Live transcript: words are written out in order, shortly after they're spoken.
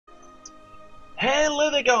Hello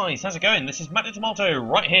there guys, how's it going? This is Matty Tomato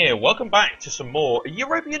right here. Welcome back to some more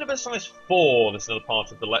Europa Universalis 4. This is another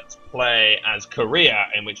part of the Let's Play as Korea,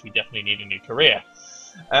 in which we definitely need a new Korea.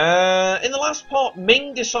 In the last part,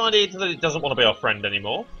 Ming decided that it doesn't want to be our friend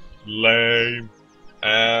anymore. Lame.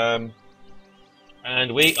 And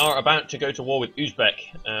we are about to go to war with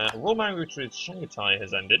Uzbek. Royal marriage with Shanghai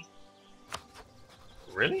has ended.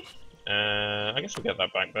 Really? I guess we'll get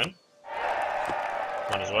that back then.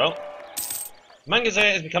 Might as well.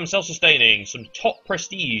 Mangazet has become self-sustaining. Some top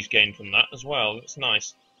prestige gained from that as well. That's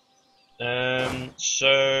nice.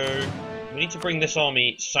 So we need to bring this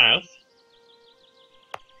army south.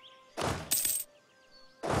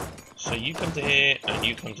 So you come to here and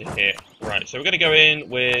you come to here. Right. So we're going to go in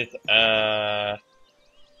with about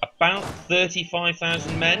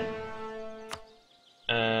 35,000 men,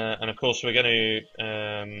 and of course we're going to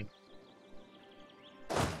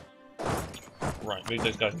right, move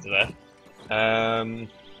those guys into there.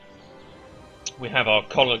 We have our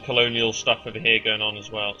colonial stuff over here going on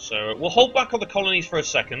as well, so we'll hold back on the colonies for a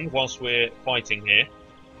second whilst we're fighting here,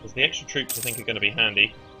 because the extra troops I think are going to be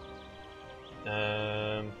handy.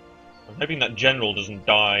 I'm hoping that general doesn't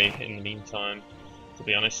die in the meantime, to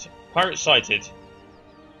be honest. Pirates sighted.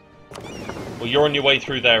 Well, you're on your way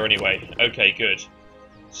through there anyway. Okay, good.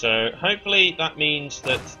 So hopefully that means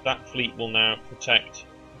that that fleet will now protect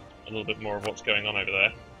a little bit more of what's going on over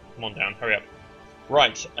there. Come on down, hurry up.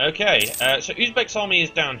 Right, okay, so Uzbek's army is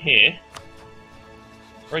down here.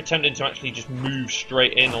 Very tempting to actually just move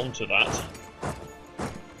straight in onto that.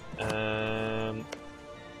 Yeah,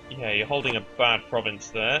 you're holding a bad province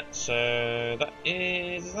there. So that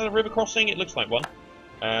is that a river crossing? It looks like one.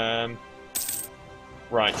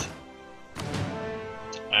 Right.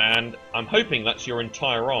 And I'm hoping that's your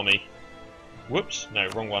entire army. Whoops, no,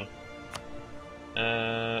 wrong one.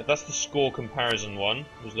 That's the score comparison one.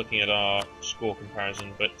 I was looking at our score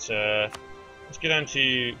comparison, but let's go down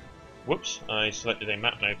to... Whoops, I selected a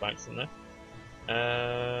map node by accident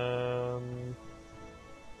there.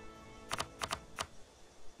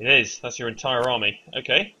 It is, that's your entire army.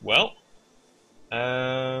 Okay, well,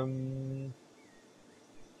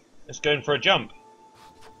 let's go in for a jump.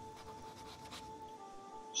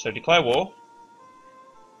 So declare war.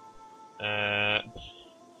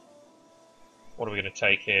 What are we going to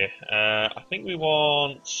take here? I think we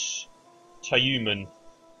want Tayuman.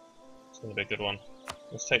 It's going to be a good one.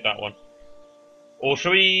 Let's take that one. Or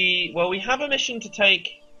shall we... Well, we have a mission to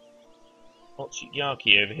take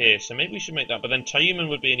Otsuyaki over here, so maybe we should make that. But then Tayuman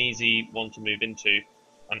would be an easy one to move into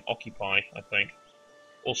and occupy, I think.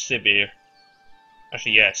 Or Sibir.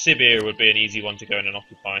 Actually, yeah, Sibir would be an easy one to go in and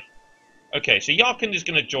occupy. Okay, so Yarkand is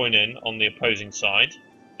going to join in on the opposing side.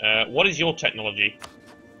 What is your technology?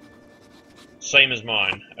 Same as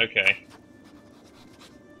mine. Okay.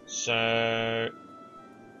 So,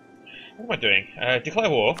 what am I doing? Declare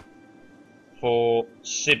war for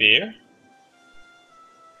Sibir.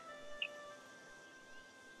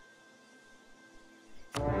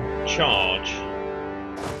 Charge.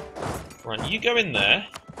 Right, you go in there.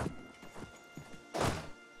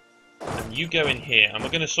 And you go in here. And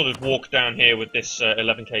we're going to sort of walk down here with this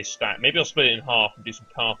 11k stat. Maybe I'll split it in half and do some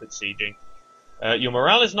carpet sieging. Your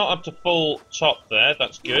morale is not up to full top there,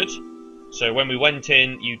 that's good. So when we went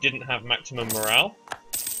in, you didn't have maximum morale.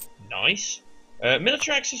 Nice.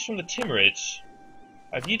 Military access from the Timurids.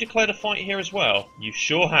 Have you declared a fight here as well? You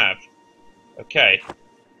sure have. Okay.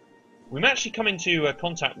 We may actually come into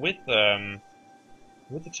contact with the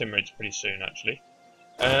Timurids pretty soon, actually.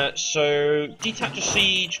 So, detach a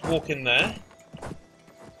siege, walk in there.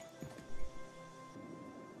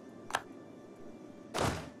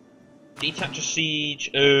 Detach a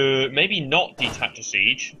siege, maybe not detach a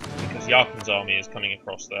siege, because Yarkand's army is coming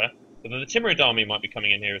across there. But then the Timurid army might be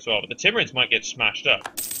coming in here as well, but the Timurids might get smashed up,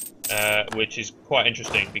 which is quite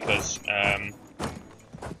interesting, because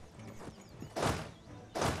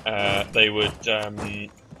they would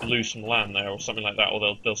lose some land there, or something like that, or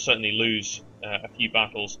they'll certainly lose a few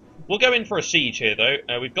battles. We'll go in for a siege here, though.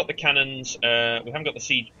 We've got the cannons, we haven't got the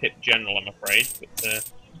siege pip general, I'm afraid, but,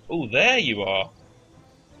 oh, there you are!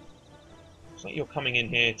 Looks like you're coming in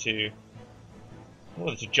here to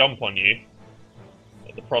jump on you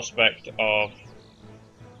at the prospect of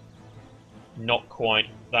not quite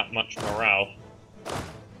that much morale.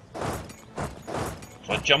 So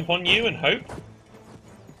I jump on you and hope? I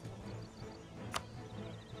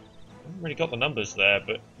haven't really got the numbers there,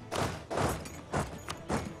 but...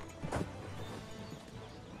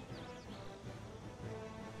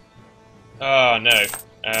 Oh, no.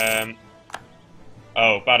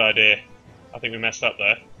 Oh, bad idea. I think we messed up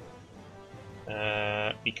there.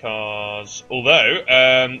 because although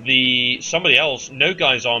somebody else, No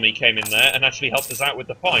Guy's army came in there and actually helped us out with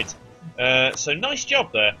the fight. So nice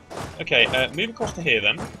job there. Okay, move across to here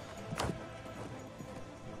then,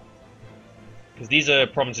 because these are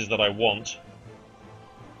provinces that I want.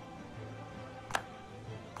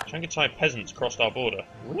 Changatai peasants crossed our border.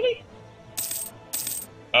 Really?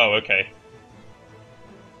 Oh, okay.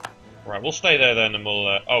 Right, we'll stay there then, and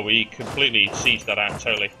we'll... oh, we completely sieged that out,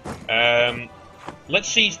 totally. Let's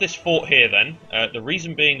seize this fort here then. The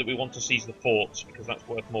reason being that we want to seize the forts, because that's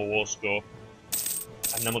worth more war score.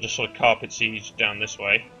 And then we'll just sort of carpet siege down this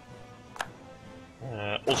way.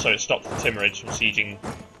 Also, it stops the Timurids from sieging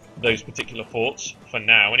those particular forts, for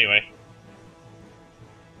now anyway.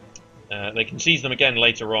 They can seize them again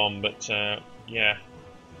later on, but yeah,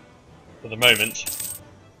 for the moment.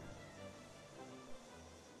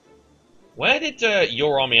 Where did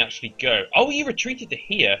your army actually go? Oh, you retreated to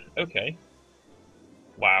here. Okay.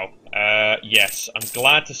 Wow. Yes, I'm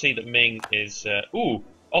glad to see that Ming is... ooh,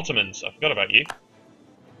 Ottomans. I forgot about you.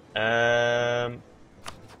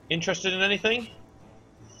 Interested in anything?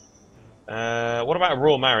 What about a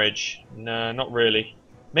royal marriage? No, not really.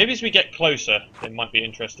 Maybe as we get closer, they might be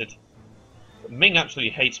interested. But Ming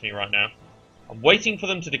absolutely hates me right now. I'm waiting for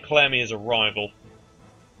them to declare me as a rival.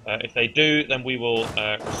 If they do, then we will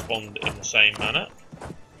respond in the same manner.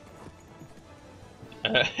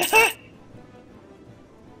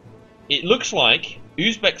 It looks like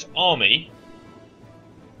Uzbek's army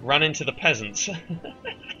ran into the peasants.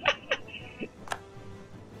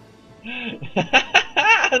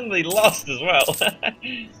 And they lost as well.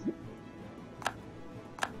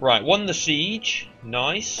 Right, won the siege.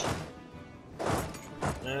 Nice.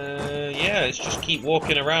 Yeah, let's just keep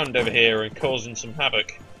walking around over here and causing some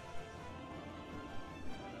havoc.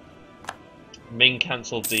 Ming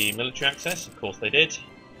cancelled the military access, of course they did.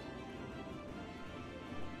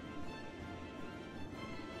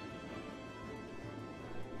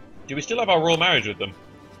 Do we still have our royal marriage with them?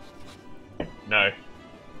 No.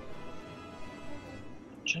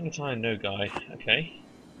 Changatai and No Guy, okay.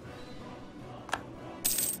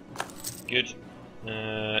 Good.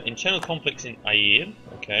 Internal conflicts in Air,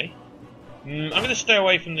 okay. I'm going to stay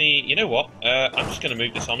away from the... You know what? I'm just going to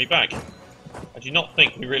move this army back. I do not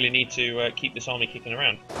think we really need to keep this army kicking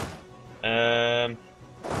around.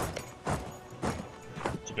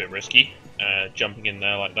 It's a bit risky, jumping in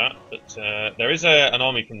there like that, but there is an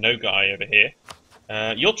army from No Guy over here.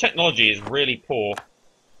 Your technology is really poor.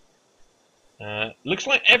 Looks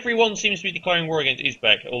like everyone seems to be declaring war against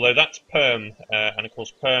Uzbek, although that's Perm, and of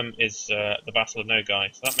course Perm is the vassal of No Guy,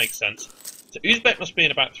 so that makes sense. So Uzbek must be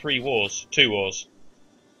in about 2 wars.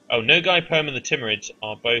 Oh, No Guy, Perm and the Timurids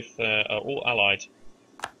are both, are all allied.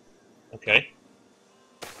 Okay.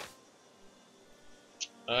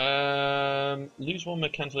 Lose 1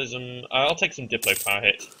 mercantilism. I'll take some Diplo power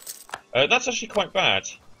hit. That's actually quite bad.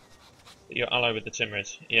 That you're allied with the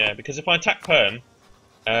Timurids. Yeah, because if I attack Perm,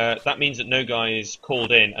 that means that No Guy is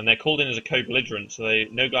called in, and they're called in as a co-belligerent, so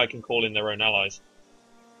No Guy can call in their own allies.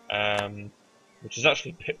 Which is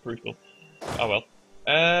actually a bit brutal. Oh well.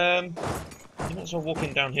 You might as well walk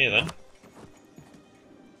in down here then.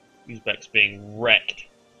 Uzbek's being wrecked.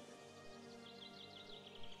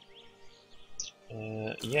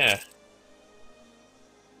 Yeah.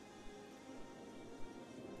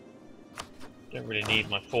 Don't really need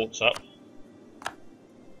my forts up.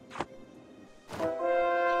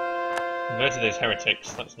 Converted those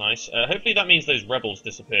heretics, that's nice. Hopefully that means those rebels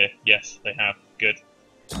disappear. Yes, they have. Good.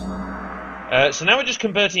 So now we're just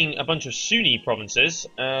converting a bunch of Sunni provinces.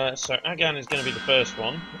 So Agan is going to be the first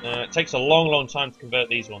one. It takes a long time to convert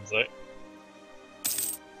these ones though.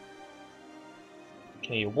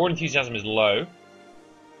 Okay, your war enthusiasm is low.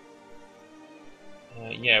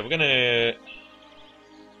 Yeah, we're going to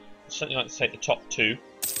certainly like to take the top 2.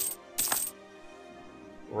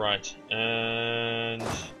 Right, and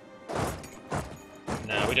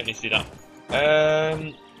no, we don't need to do that.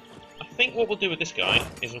 I think what we'll do with this guy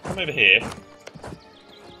is we'll come over here.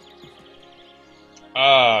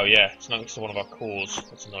 Oh yeah, it's not next to one of our cores.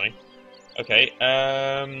 That's annoying. Okay,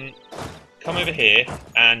 come over here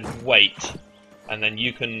and wait, and then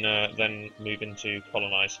you can then move into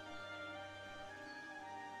colonise.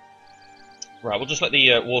 Right, we'll just let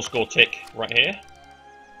the war score tick right here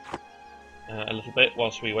a little bit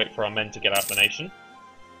whilst we wait for our men to get out of the nation.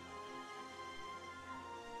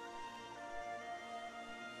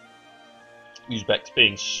 Uzbek's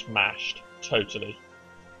being smashed, totally.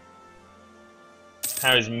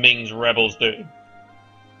 How is Ming's rebels doing?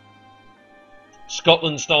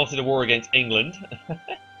 Scotland started a war against England.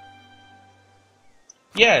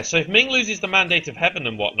 Yeah, so if Ming loses the Mandate of Heaven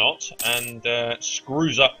and whatnot, and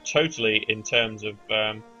screws up totally in terms of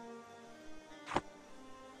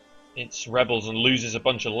its rebels and loses a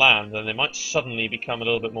bunch of land, then they might suddenly become a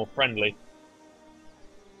little bit more friendly.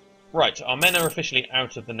 Right, our men are officially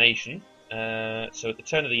out of the nation. So at the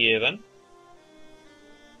turn of the year then,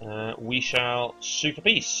 we shall sue for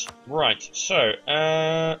peace. Right, so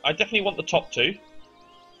I definitely want the top two.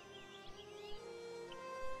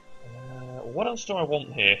 What else do I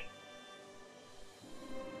want here?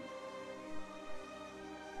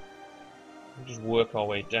 We'll just work our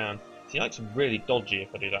way down. See, I like some really dodgy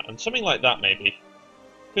if I do that. And something like that, maybe.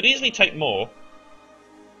 Could easily take more.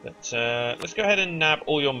 But let's go ahead and nab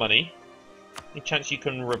all your money. Any chance you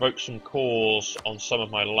can revoke some cores on some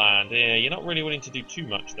of my land? Yeah, you're not really willing to do too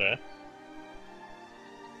much there.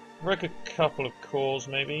 Revoke a couple of cores,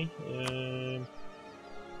 maybe. Yeah,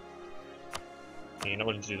 you're not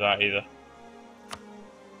willing to do that either.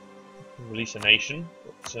 Release a nation,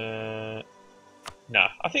 but nah,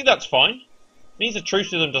 I think that's fine. Means the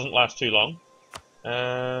truce to them doesn't last too long.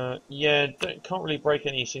 Yeah, can't really break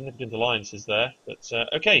any significant alliances there, but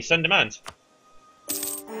okay, send demand.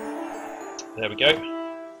 There we go.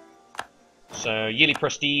 So yearly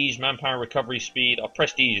prestige, manpower recovery speed. Our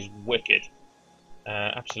prestige is wicked,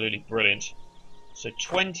 absolutely brilliant. So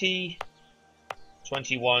 20,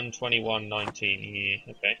 21, 21, 19.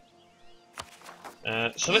 Yeah, okay.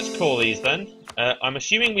 So let's call these then. I'm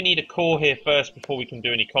assuming we need a core here first before we can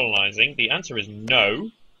do any colonising. The answer is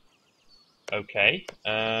no. Okay.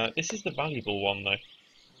 This is the valuable one though.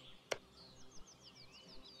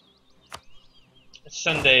 Let's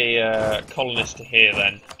send a colonist to here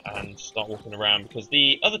then and start walking around because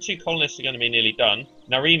the other two colonists are going to be nearly done.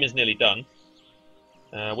 Narim is nearly done.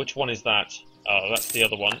 Which one is that? Oh, that's the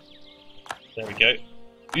other one. There we go.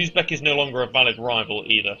 Uzbek is no longer a valid rival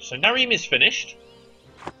either. So Narim is finished.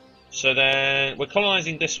 So then we're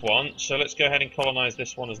colonising this one, so let's go ahead and colonise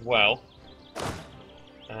this one as well.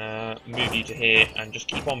 Move you to here and just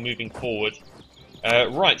keep on moving forward.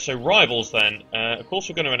 Right, so rivals then. Of course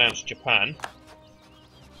we're going to announce Japan.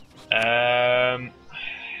 I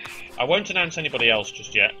won't announce anybody else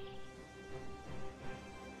just yet.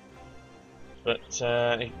 But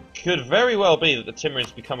it could very well be that the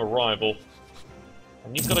Timurids become a rival.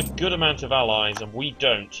 And you've got a good amount of allies and we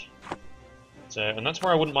don't. And that's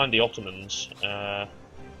where I wouldn't mind the Ottomans. Yeah,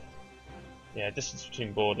 distance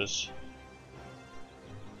between borders.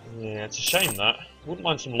 Yeah, it's a shame that. Wouldn't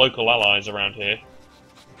mind some local allies around here.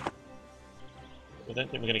 I don't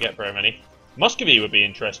think we're going to get very many. Muscovy would be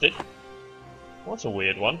interested. Well, that's a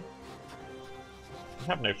weird one. We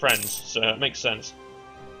have no friends, so it makes sense.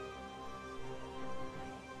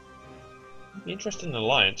 I'd be interested in an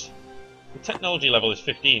alliance. The technology level is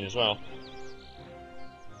 15 as well.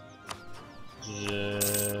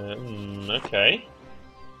 Okay.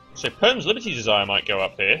 So Perm's Liberty Desire might go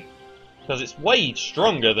up here, because it's way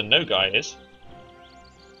stronger than Nogai is.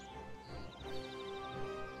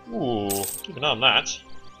 Ooh, keep an eye on that.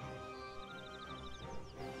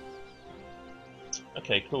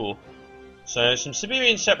 Okay, cool. So some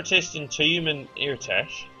Siberian separatists in Tuyum and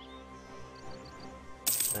Irtesh.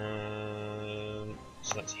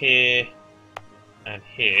 So that's here and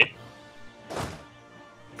here.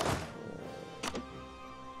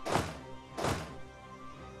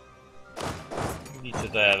 To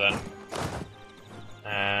there then.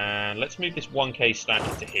 And let's move this 1k stack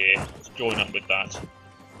into here. Let's join up with that.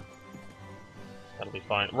 That'll be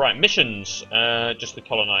fine. Right, missions. Just the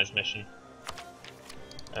colonise mission.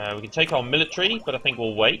 We can take our military, but I think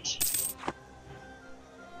we'll wait.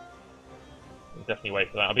 We'll definitely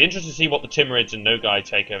wait for that. I'll be interested to see what the Timurids and Nogai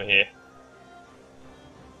take over here.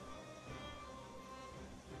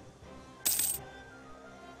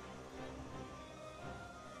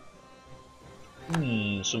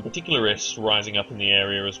 Some particularists rising up in the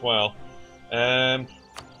area as well. Yeah,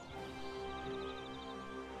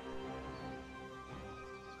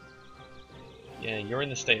 you're in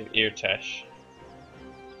the state of Irtesh.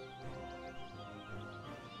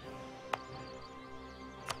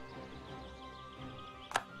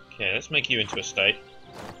 Okay, let's make you into a state.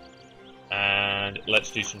 And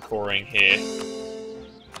let's do some coring here.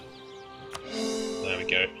 There we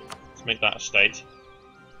go. Let's make that a state.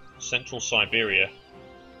 Central Siberia.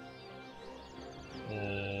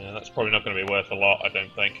 That's probably not going to be worth a lot, I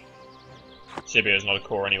don't think. Siberia is not a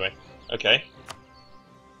core anyway. Okay.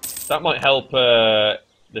 That might help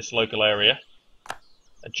this local area.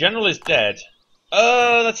 A general is dead.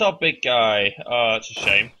 Oh, that's our big guy. Oh, that's a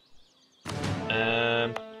shame.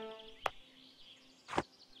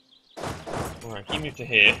 Alright, you move to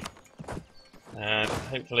here. And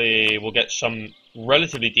hopefully we'll get some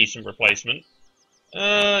relatively decent replacement.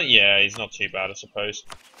 Yeah, he's not too bad, I suppose.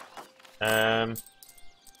 Could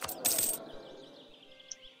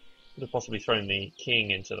have possibly thrown the king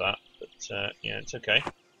into that, but yeah, it's okay.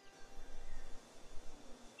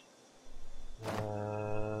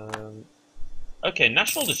 Okay,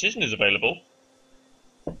 national decision is available.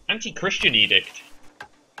 Anti-Christian edict.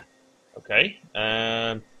 Okay.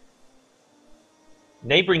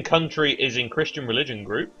 Neighbouring country is in Christian religion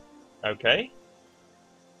group. Okay.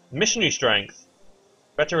 Missionary strength.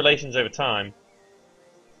 Better relations over time.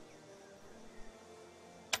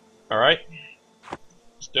 Alright.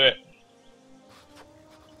 Let's do it.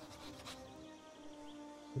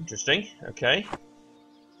 Interesting. Okay.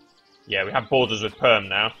 Yeah, we have borders with Perm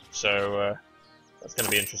now, so that's going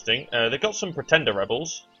to be interesting. They've got some pretender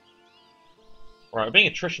rebels. Right, we're being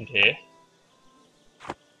attritioned here.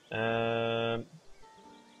 Tayman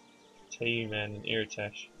and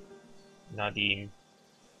Iritesh. Nadim.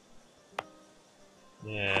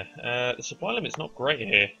 Yeah, the supply limit's not great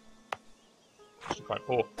here. It's quite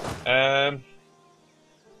poor.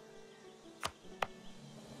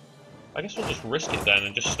 I guess we'll just risk it then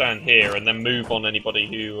and just stand here and then move on anybody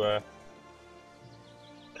who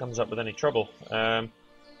comes up with any trouble. A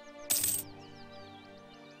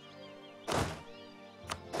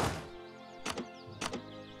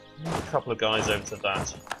couple of guys over to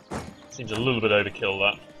that. Seems a little bit overkill,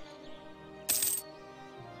 that.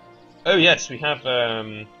 Oh yes, we have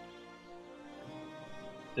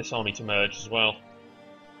this army to merge as well.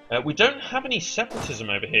 We don't have any separatism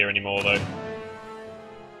over here anymore, though.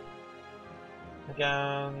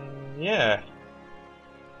 Again, yeah.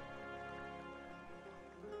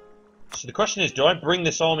 So the question is, do I bring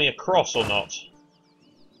this army across or not?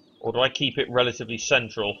 Or do I keep it relatively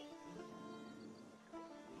central?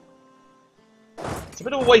 It's a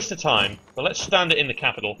bit of a waste of time, but let's stand it in the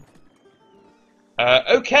capital.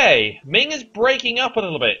 Okay, Ming is breaking up a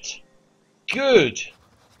little bit. Good.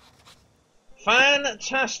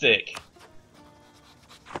 Fantastic.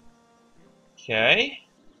 Okay.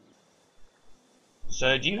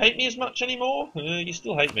 So, do you hate me as much anymore? You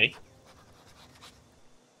still hate me.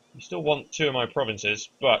 You still want 2 of my provinces,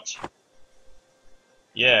 but...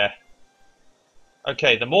 yeah.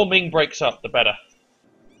 Okay, the more Ming breaks up, the better.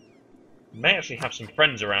 May actually have some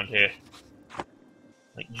friends around here.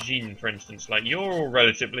 Like Jin, for instance. Like, you're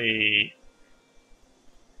relatively...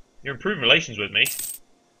 you're improving relations with me.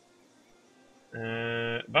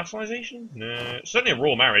 Vassalization? No. Certainly a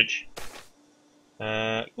royal marriage.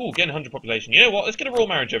 Ooh, getting 100 population. You know what? Let's get a royal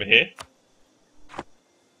marriage over here.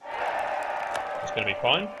 That's going to be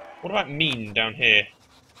fine. What about Mean down here?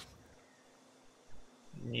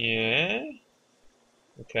 Yeah.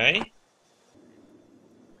 Okay.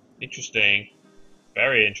 Interesting.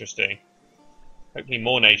 Very interesting. Hopefully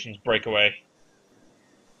more nations break away.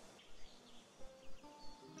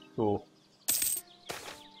 Cool.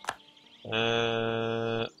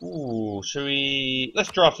 Ooh, should we...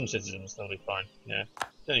 let's draft some citizens, that'll be fine. Yeah,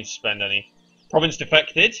 don't need to spend any. Province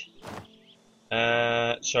defected.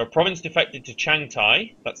 So a province defected to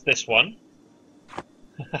Changtai, that's this one.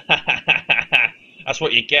 That's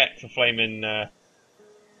what you get for flaming...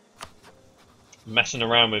 messing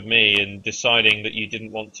around with me and deciding that you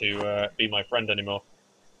didn't want to be my friend anymore.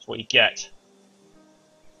 That's what you get.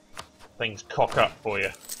 Things cock up for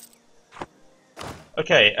you.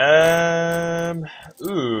 Okay,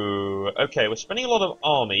 ooh, okay, we're spending a lot of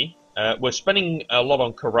army. We're spending a lot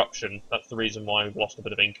on corruption. That's the reason why we've lost a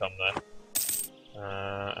bit of income there.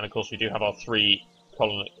 And of course we do have our 3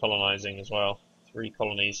 colonizing as well. 3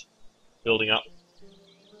 colonies building up.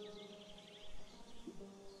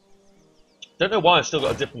 Don't know why I've still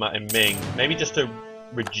got a diplomat in Ming. Maybe just to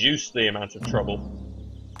reduce the amount of trouble.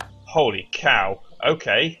 Holy cow.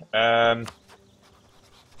 Okay.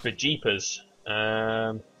 Bejeepers.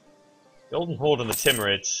 Golden Horde and the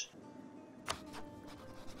Timurids.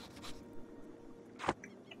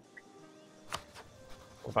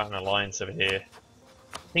 What about an alliance over here?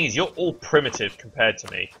 The thing is, you're all primitive compared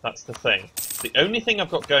to me. That's the thing. The only thing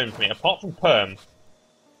I've got going for me, apart from Perm,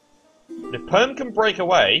 if Perm can break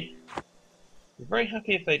away, I'm very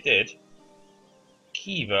happy if they did.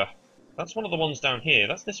 Kiva. That's one of the ones down here.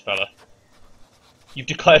 That's this fella. You've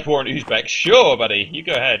declared war on Uzbek. Sure, buddy. You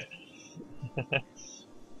go ahead.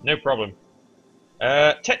 No problem.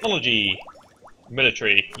 Technology.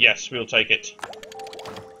 Military. Yes, we'll take it.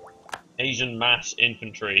 Asian mass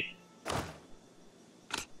infantry.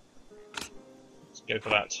 Let's go for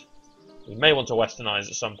that. We may want to westernize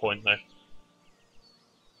at some point, though.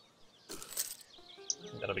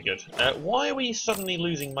 That'll be good. Why are we suddenly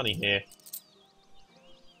losing money here?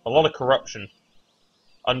 A lot of corruption.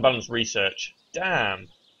 Unbalanced research. Damn.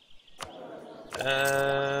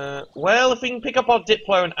 Well, if we can pick up our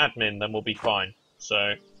Diplo and admin, then we'll be fine.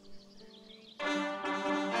 So,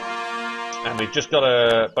 and we've just got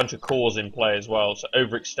a bunch of cores in play as well, so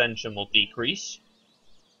overextension will decrease,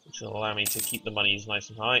 which will allow me to keep the monies nice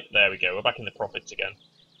and high. There we go, we're back in the profits again.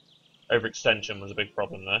 Overextension was a big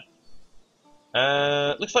problem there.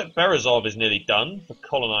 Looks like Berezov is nearly done for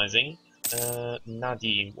colonizing.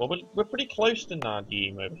 Nadim. Well, we're pretty close to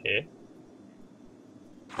Nadim over here.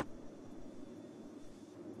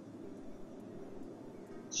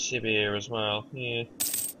 Sibir as well. Yeah.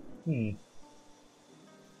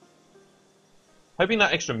 Hoping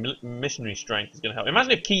that extra missionary strength is going to help.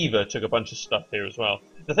 Imagine if Kiva took a bunch of stuff here as well.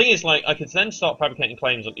 The thing is, like, I could then start fabricating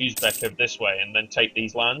claims on Uzbek over this way and then take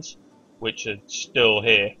these lands, which are still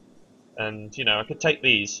here. And, you know, I could take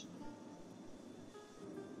these.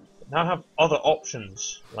 But now I have other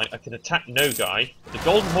options. Like, I could attack Nogai. The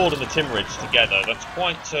Golden Horde and the Timurids together, that's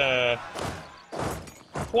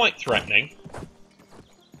quite threatening.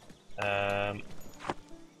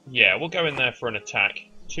 Yeah, we'll go in there for an attack.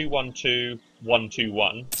 2-1-2,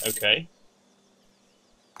 1-2-1. Okay.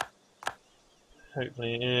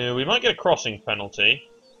 Hopefully, we might get a crossing penalty.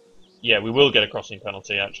 Yeah, we will get a crossing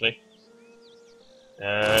penalty, actually.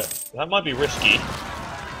 That might be risky.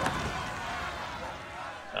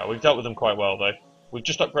 We've dealt with them quite well, though. We've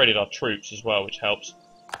just upgraded our troops as well, which helps.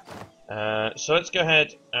 So let's go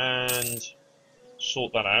ahead and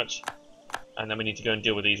sort that out. And then we need to go and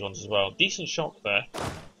deal with these ones as well. Decent shock there.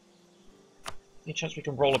 Any chance we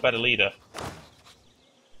can roll a better leader?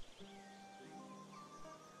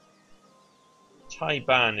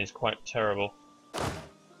 Taiban is quite terrible.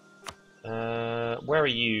 Where are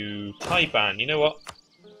you? Taiban, you know what?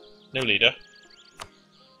 No leader.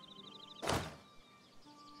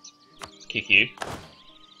 Let's kick you.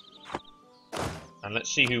 And let's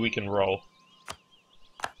see who we can roll.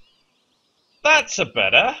 That's a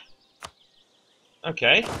better!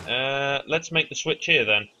 Okay, let's make the switch here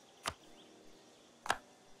then.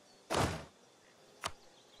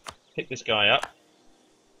 Pick this guy up.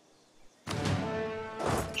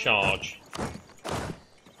 Charge.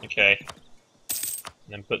 Okay. And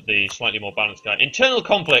then put the slightly more balanced guy. Internal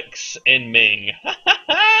conflicts in Ming.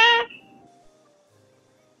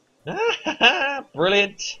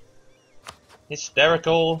 Brilliant.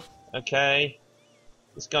 Hysterical. Okay.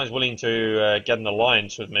 This guy's willing to get an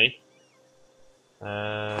alliance with me.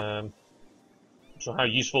 Not sure how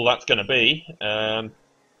useful that's going to be.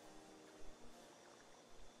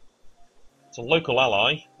 It's a local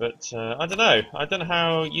ally, but I don't know. I don't know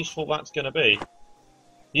how useful that's going to be.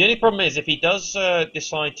 The only problem is if he does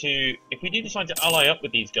decide to, if we do decide to ally up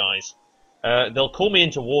with these guys, they'll call me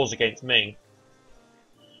into wars against Ming.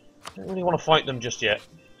 I don't really want to fight them just yet.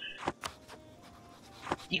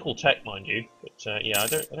 Equal tech, mind you, but yeah, I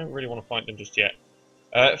don't really want to fight them just yet.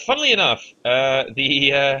 Funnily enough,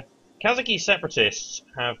 the Kazakh separatists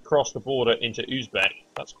have crossed the border into Uzbek.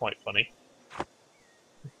 That's quite funny.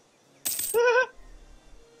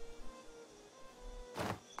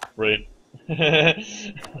 Brilliant.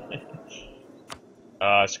 It's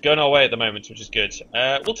going our way at the moment, which is good.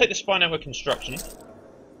 We'll take the spy network construction.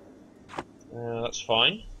 That's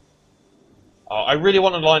fine. I really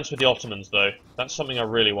want an alliance with the Ottomans, though. That's something I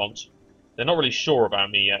really want. They're not really sure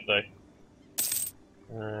about me yet, though.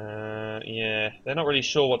 Yeah, they're not really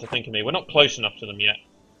sure what to think of me. We're not close enough to them yet.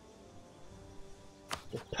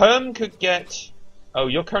 If Perm could get... Oh,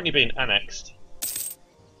 you're currently being annexed.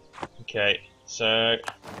 Okay, so...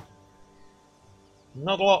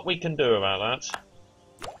 Not a lot we can do about that.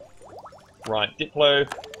 Right, Diplo.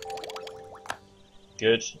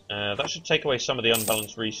 Good. That should take away some of the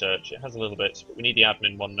unbalanced research. It has a little bit, but we need the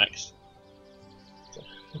admin one next.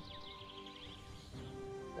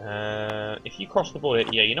 If you cross the border,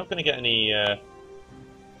 yeah, you're not going to get any... Is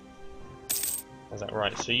that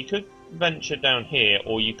right? So you could venture down here,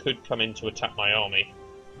 or you could come in to attack my army.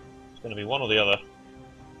 It's going to be one or the other.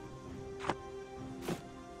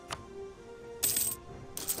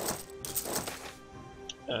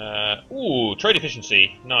 Ooh, trade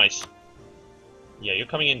efficiency. Nice. Yeah, you're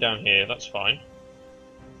coming in down here. That's fine.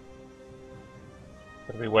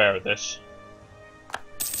 Gotta be aware of this.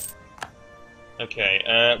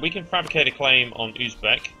 Okay, we can fabricate a claim on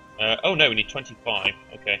Uzbek. Oh no, we need 25.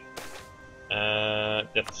 Okay.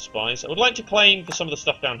 Death to spies. I would like to claim for some of the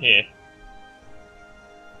stuff down here.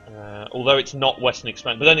 Although it's not Western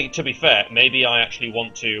expansion. But then, to be fair, maybe I actually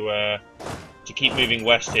want to keep moving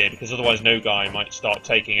west here, because otherwise no guy might start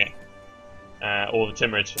taking it. Or the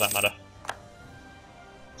Timurids, for that matter.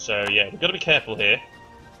 So yeah, we've got to be careful here.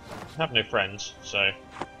 I have no friends, so...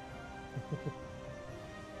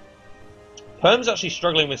 Perm's actually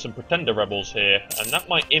struggling with some pretender rebels here, and that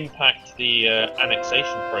might impact the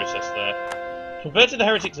annexation process there. Converted the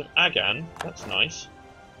heretics of Agan, that's nice.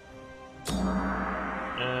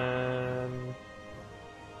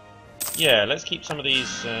 Yeah, let's keep some of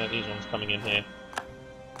these ones coming in here.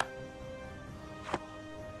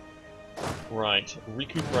 Right,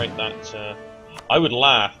 recuperate that. I would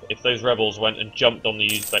laugh if those rebels went and jumped on the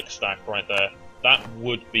Uzbek stack right there. That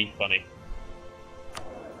would be funny.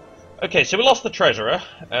 Okay, so we lost the treasurer.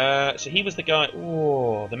 So he was the guy.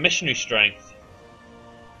 Oh, the missionary strength.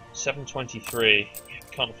 723.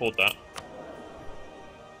 Can't afford that.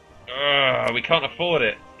 We can't afford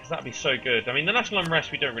it because that'd be so good. I mean, the national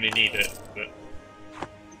unrest we don't really need it, but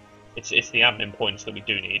it's the admin points that we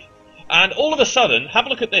do need. And all of a sudden, have a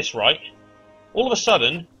look at this, right? All of a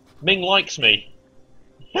sudden, Ming likes me.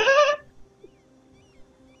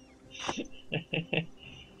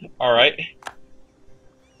 All right.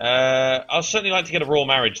 I'd certainly like to get a royal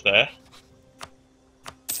marriage there.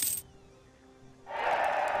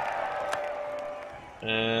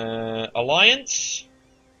 Alliance.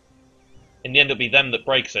 In the end, it'll be them that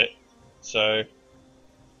breaks it. So,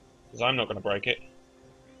 because I'm not going to break it,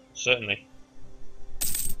 certainly.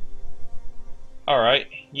 All right.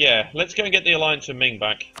 Yeah. Let's go and get the alliance with Ming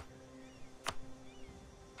back.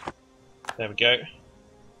 There we go.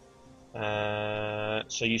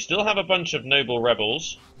 So you still have a bunch of noble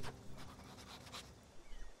rebels.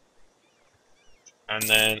 And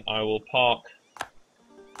then I will park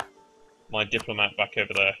my diplomat back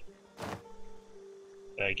over there.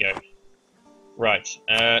 There you go. Right,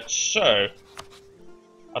 so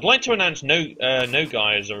I'd like to announce no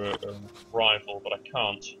guy as a rival, but I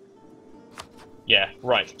can't. Yeah,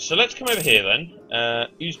 right. So let's come over here then.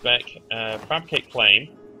 Uzbek, fabricate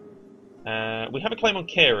claim. We have a claim on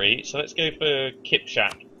Keri, so let's go for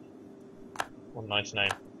Kipchak. What a nice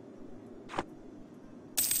name.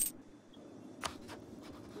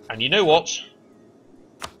 And you know what?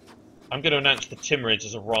 I'm going to announce the Timurids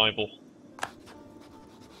as a rival.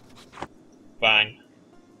 Bang.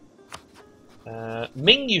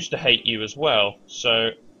 Ming used to hate you as well,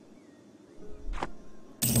 so...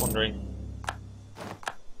 Just wondering.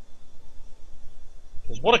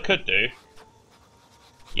 Because what I could do...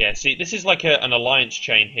 Yeah, see, this is like an alliance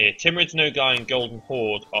chain here. Timurids, No Guy, and Golden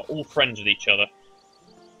Horde are all friends with each other.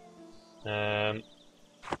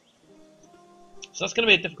 So that's going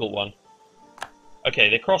to be a difficult one. Okay,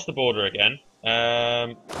 they crossed the border again.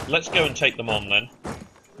 Let's go and take them on then.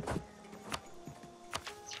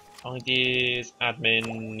 Ideas,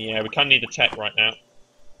 admin, yeah, we kind of need the tech right now.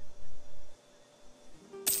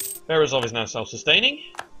 Berezov is now self-sustaining,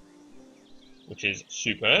 which is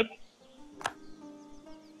superb.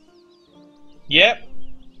 Yep,